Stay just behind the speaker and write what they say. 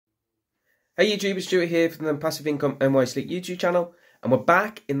Hey YouTube, it's Stewart here from the Passive Income NY Slick YouTube channel, and we're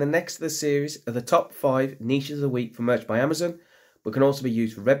back in the next of the series of the top 5 niches of the week for merch by Amazon, but can also be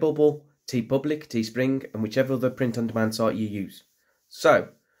used for Redbubble, TeePublic, Teespring, and whichever other print-on-demand site you use. So,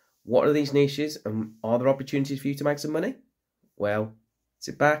 what are these niches, and are there opportunities for you to make some money? Well,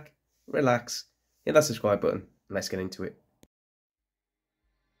 sit back, relax, hit that subscribe button, and let's get into it.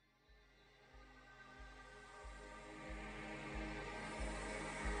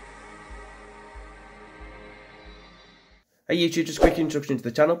 Hey YouTube, just a quick introduction to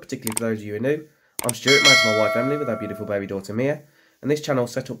the channel, particularly for those of you who are new. I'm Stewart, married to my wife Emily with our beautiful baby daughter Mia, and this channel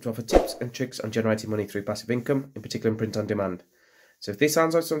is set up to offer tips and tricks on generating money through passive income, in particular in print on demand. So if this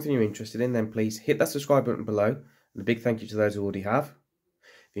sounds like something you're interested in, then please hit that subscribe button below, and a big thank you to those who already have.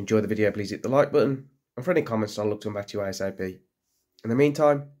 If you enjoyed the video, please hit the like button, and for any comments I'll look to come back to you ASAP. In the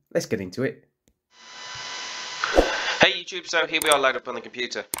meantime, let's get into it. Hey YouTube, so here we are loaded up on the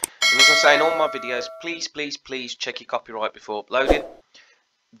computer. And as I say in all my videos, please check your copyright before uploading.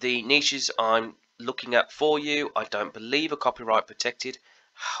 The niches I'm looking at for you, I don't believe are copyright protected.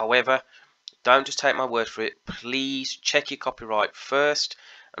 However, don't just take my word for it. Please check your copyright first,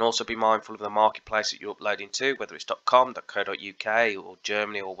 and also be mindful of the marketplace that you're uploading to, whether it's .com, .co.uk or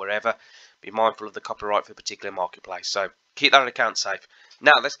Germany or wherever. Be mindful of the copyright for a particular marketplace. So keep that account safe.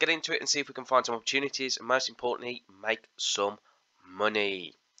 Now let's get into it and see if we can find some opportunities, and most importantly, make some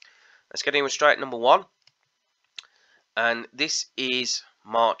money. Let's get in with straight number 1, and this is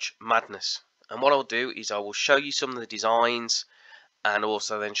March Madness. And what I'll do is I will show you some of the designs and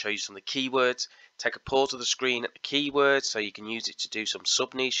also then show you some of the keywords. Take a pause of the screen at the keywords so you can use it to do some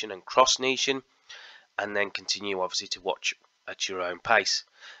sub-niching and cross-niching, and then continue obviously to watch at your own pace.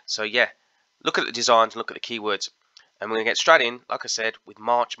 So yeah, look at the designs and look at the keywords. And we're going to get straight in, like I said, with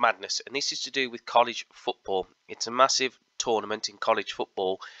March Madness. And this is to do with college football. It's a massive tournament in college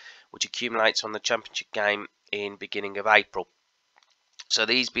football which accumulates on the championship game in beginning of April. So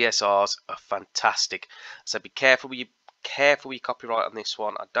these BSRs are fantastic. So be careful with your copyright on this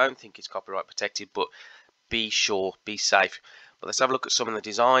one. I don't think it's copyright protected, but be sure, be safe. But let's have a look at some of the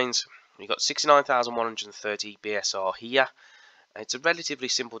designs. We've got 69,130 BSR here. It's a relatively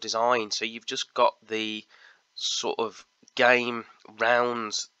simple design. So you've just got the sort of game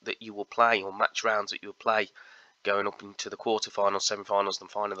rounds that you will play, or match rounds that you will play, going up into the quarterfinals, semi-finals, and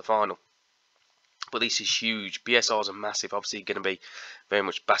final of the final. But this is huge. BSRs are massive. Obviously going to be very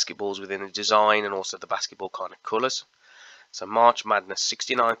much basketballs within the design and also the basketball kind of colours. So March Madness,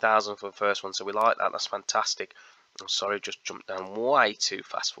 69,000 for the first one. So we like that. That's fantastic. I'm sorry, just jumped down way too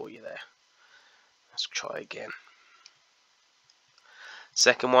fast for you there. Let's try again.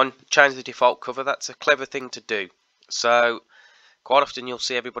 Second one, change the default cover. That's a clever thing to do. So quite often you'll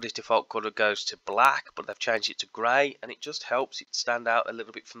see everybody's default colour goes to black, but they've changed it to grey, and it just helps it stand out a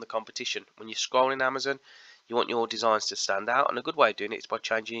little bit from the competition. When you're scrolling Amazon, you want your designs to stand out, and a good way of doing it is by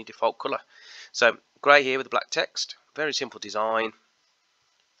changing your default colour. So grey here with the black text, very simple design,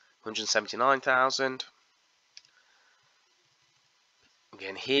 179,000.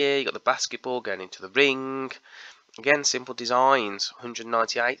 Again here, you got the basketball going into the ring. Again, simple designs,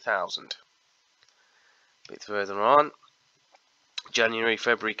 198,000. A bit further on, January,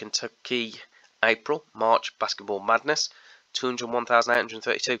 February, Kentucky, April, March, Basketball Madness,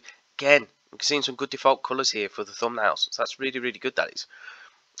 201,832. Again, we can see some good default colours here for the thumbnails. So that's really good, that is.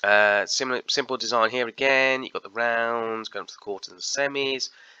 Similar, simple design here again. You've got the rounds, going up to the quarters and the semis,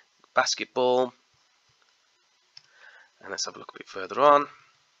 basketball. And let's have a look a bit further on.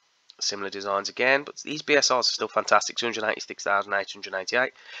 Similar designs again, but these BSRs are still fantastic.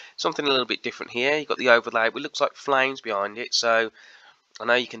 286,888. Something a little bit different here. You've got the overlay, it looks like flames behind it. So I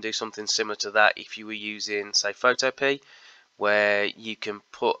know you can do something similar to that if you were using, say, Photopea, where you can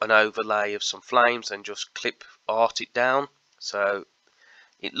put an overlay of some flames and just clip art it down. So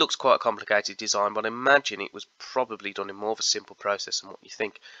it looks quite a complicated design, but I imagine it was probably done in more of a simple process than what you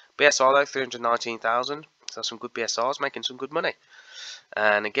think. BSR though, 319,000. So some good BSRs making some good money.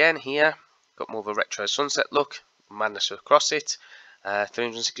 And again here, got more of a retro sunset look, Madness across it,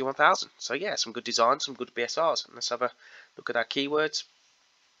 361,000. So yeah, some good designs, some good BSRs. And let's have a look at our keywords.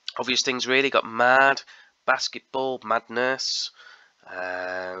 Obvious things really, got mad, basketball, madness,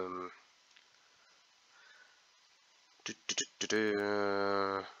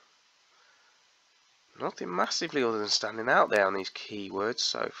 nothing massively other than standing out there on these keywords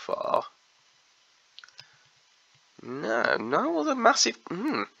so far. No other massive.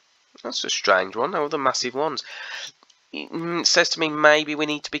 That's a strange one. No other massive ones. It says to me maybe we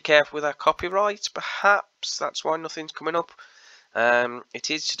need to be careful with our copyright. Perhaps that's why nothing's coming up.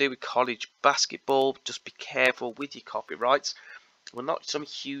 It is to do with college basketball. Just be careful with your copyrights. well, not some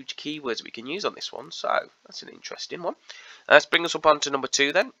huge keywords we can use on this one, so that's an interesting one. Let's bring us up on to number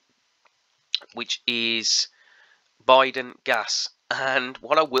 2 then, which is Biden gas. And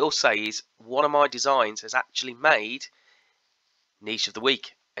what I will say is one of my designs has actually made niche of the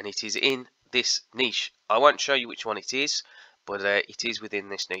week, and it is in this niche. I won't show you which one it is, but it is within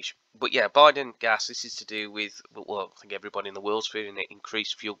this niche. But yeah, Biden gas, this is to do with, well, I think everybody in the world's feeling it,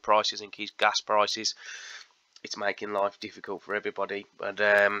 increased fuel prices, increased gas prices. It's making life difficult for everybody, but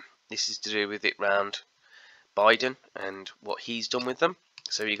this is to do with it round Biden and what he's done with them.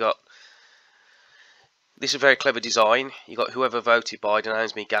 So you got, this is a very clever design. You got whoever voted Biden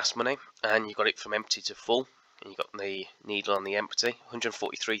owes me gas money, and you got it from empty to full. And you got the needle on the empty,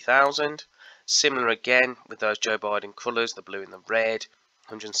 143,000. Similar again with those Joe Biden colours, the blue and the red,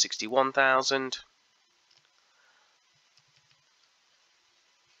 161,000.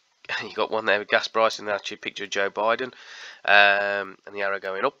 You got one there with gas price and actually a picture of Joe Biden, and the arrow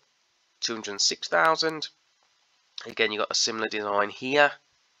going up, 206,000. Again, you got a similar design here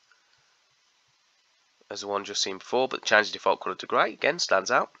as the one just seen before, but change the default colour to grey, again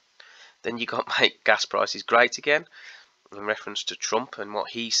stands out. Then you got make gas prices great again, in reference to Trump and what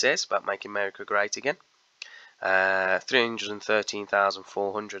he says about making America great again.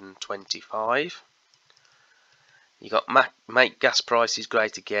 313,425. You got make gas prices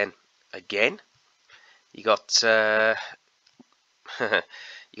great again. You got you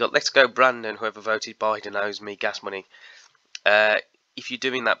got let's go Brandon, whoever voted Biden owes me gas money. If you're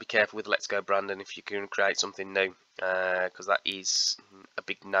doing that, be careful with let's go Brandon if you can create something new, because that is a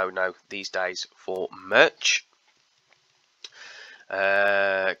big no-no these days for merch.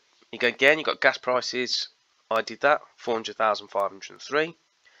 You got gas prices. I did that, 400,503,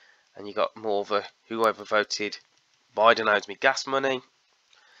 and you got more of a whoever voted Biden owes me gas money.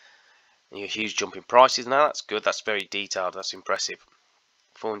 And you got a huge jump in prices now. That's good. That's very detailed. That's impressive.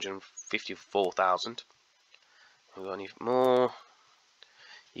 454,000. We got any more?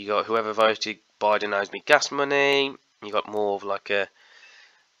 You got whoever voted Biden owes me gas money. You got more of like a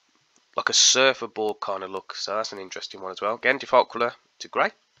surfer board kind of look. So that's an interesting one as well. Again, default colour to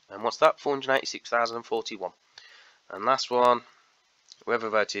grey. And what's that? 486,041. And last one, whoever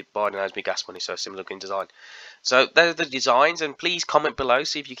voted Biden owes me gas money. So similar looking design. So they're the designs, and please comment below,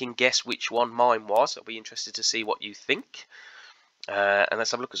 see if you can guess which one mine was. I'll be interested to see what you think. And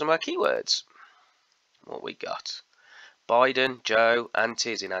let's have a look at some of our keywords. What we got? Biden, Joe,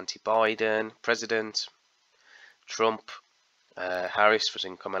 anti is in anti-Biden, President, Trump, Harris was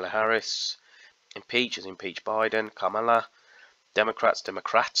in Kamala Harris, impeach is impeach Biden, Kamala, Democrats,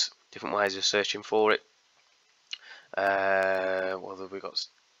 Democrat, different ways of searching for it. What have we got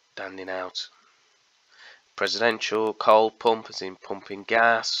standing out? Presidential, coal pump as in pumping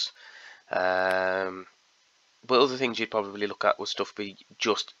gas. But other things you'd probably look at would stuff be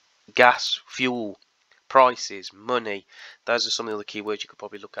just gas, fuel, prices, money. Those are some of the other keywords you could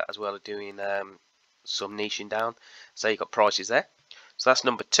probably look at as well as doing some niching down. So you got prices there. So that's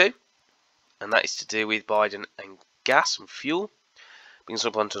number 2, and that is to do with Biden and gas and fuel. Brings us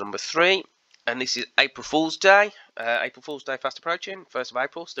up on to number 3. And this is April Fool's Day. April Fool's Day fast approaching, 1st of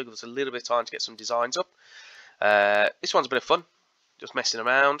April. Still gives us a little bit of time to get some designs up. This one's a bit of fun, just messing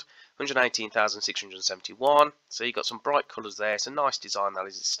around. 118,671. So you got some bright colours there. It's a nice design that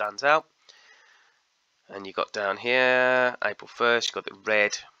is, it stands out. And you got down here, April 1st, you got the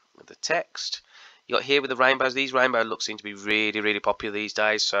red with the text. You got here with the rainbows. These rainbow looks seem to be really popular these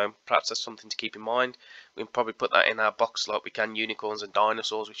days, so perhaps that's something to keep in mind. We can probably put that in our box like we can unicorns and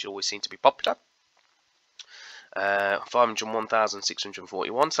dinosaurs, which always seem to be popular.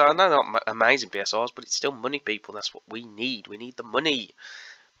 501,641. So I know not amazing PSRs, but it's still money, people. That's what we need. We need the money,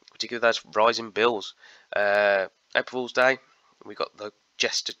 particularly those rising bills. April Fool's Day, we got the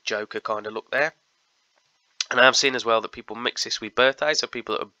jester joker kind of look there. And I have seen as well that people mix this with birthdays, so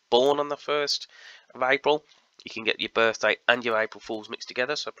people that are born on the 1st of April, you can get your birthday and your April Fools mixed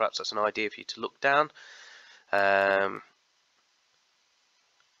together, so perhaps that's an idea for you to look down. What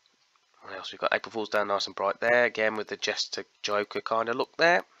else? We've got April Fool's down nice and bright there, again with the jester joker kind of look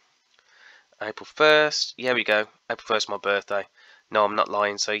there. April 1st, here we go, April 1st my birthday. No, I'm not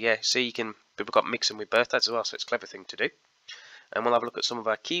lying, so yeah, see you can, people got mixing with birthdays as well, so it's a clever thing to do. And we'll have a look at some of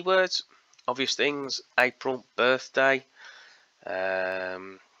our keywords. Obvious things, April, birthday,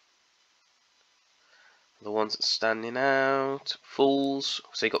 the ones that's standing out, fools,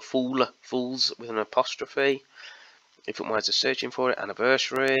 so you got fools with an apostrophe, different ways of searching for it,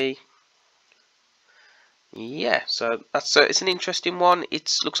 anniversary. Yeah, so that's it's an interesting one.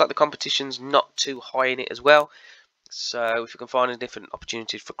 It looks like the competition's not too high in it as well, so if you can find a different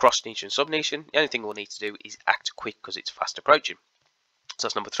opportunities for cross niche and sub niche, the only thing we'll need to do is act quick because it's fast approaching. So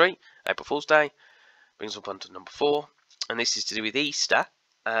that's number 3, April Fool's Day. Brings us up onto number 4, and this is to do with Easter.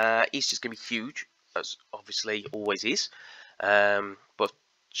 Easter's going to be huge, as obviously always is, but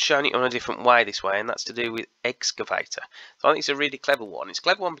showing it on a different way this way, and that's to do with excavator. So I think it's a really clever one. It's a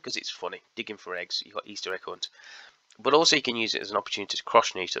clever one because it's funny, digging for eggs. You've got Easter egg hunt, but also you can use it as an opportunity to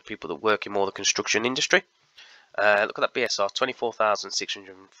cross niche to people that work in more the construction industry. Look at that BSR,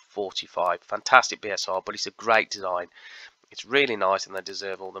 24,645. Fantastic BSR, but it's a great design. It's really nice, and they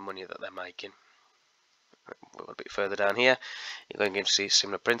deserve all the money that they're making. A bit further down here, you're going to see a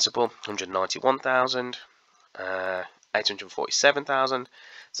similar principle. 191,000, 847,000.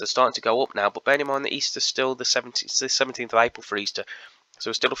 So it's starting to go up now. But bear in mind that Easter's still the 17th of April for Easter, so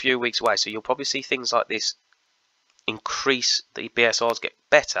it's still a few weeks away. So you'll probably see things like this increase. The BSRs get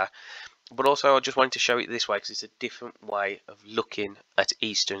better. But also, I just wanted to show it this way because it's a different way of looking at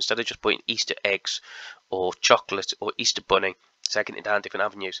Easter. Instead of just putting Easter eggs or chocolate or Easter bunny, taking it down different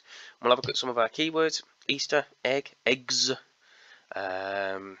avenues. We'll have a look at some of our keywords. Easter, egg, eggs.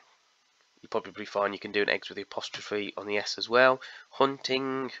 You probably find you can do an eggs with the apostrophe on the S as well.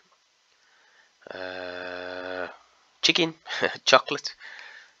 Hunting. Chicken. Chocolate.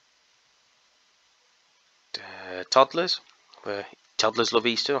 Toddlers. Toddlers love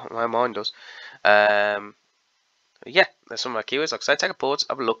Easter, my mind does. Yeah, there's some of our keywords. Like I say, take a pause,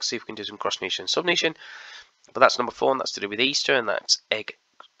 have a look, see if we can do some cross niche and sub niching. But that's number 4, and that's to do with Easter, and that's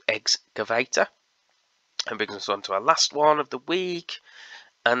excavator. And brings us on to our last one of the week.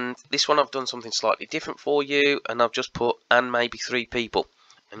 And this one I've done something slightly different for you, and I've just put and maybe 3 people,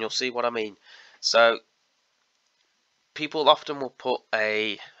 and you'll see what I mean. So people often will put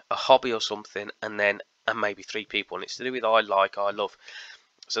a hobby or something, and then and maybe 3 people, and it's to do with I like, I love.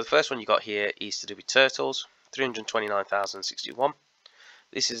 So the first one you got here is to do with turtles, 329,061.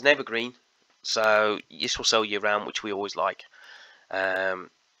 This is an evergreen, so this will sell year round, which we always like.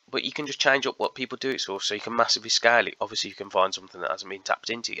 But you can just change up what people do it so you can massively scale it. Obviously you can find something that hasn't been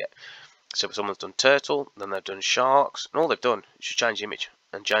tapped into yet. So if someone's done turtle, then they've done sharks, and all they've done is just change the image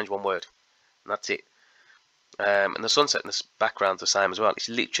and change one word, and that's it. And the sunset and the background's the same as well. It's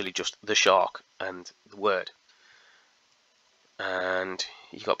literally just the shark and the word. And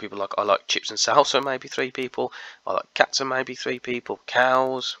you got people like I like chips and salsa, maybe 3 people. I like cats, and maybe 3 people.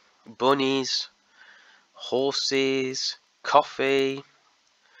 Cows, bunnies, horses, coffee,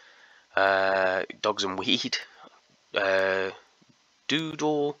 dogs and weed,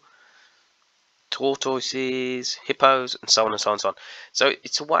 doodle, tortoises, hippos, and so on and so on and so on. So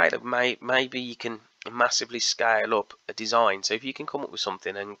it's a way that maybe you can massively scale up a design. So if you can come up with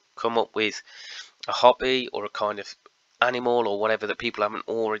something and come up with a hobby or a kind of animal or whatever that people haven't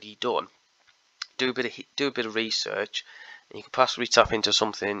already done, do a bit of research, and you can possibly tap into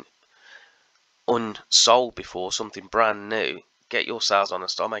something unsold before, something brand new. Get your sales on and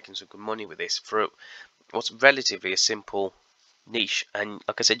start making some good money with this for what's relatively a simple niche. And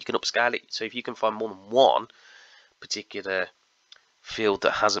like I said, you can upscale it. So if you can find more than one particular field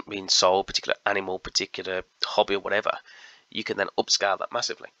that hasn't been sold, particular animal, particular hobby or whatever, you can then upscale that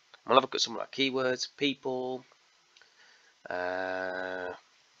massively. We'll have a look at some of our keywords. People, you can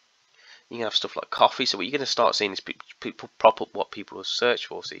have stuff like coffee. So what you're going to start seeing is people prop up what people will search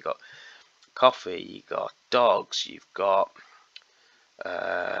for. So you got coffee, you got dogs, you've got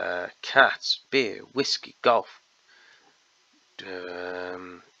cats, beer, whiskey, golf,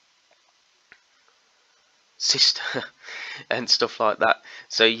 sister, and stuff like that.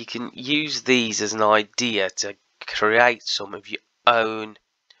 So you can use these as an idea to create some of your own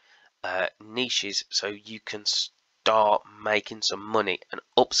niches, so you can start making some money and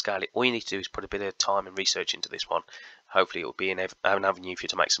upscale it. All you need to do is put a bit of time and research into this one. Hopefully it will be an avenue for you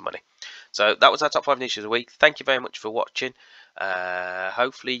to make some money. So that was our top 5 niches of the week. Thank you very much for watching.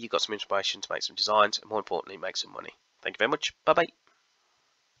 Hopefully you got some inspiration to make some designs, and more importantly, make some money. Thank you very much. Bye bye.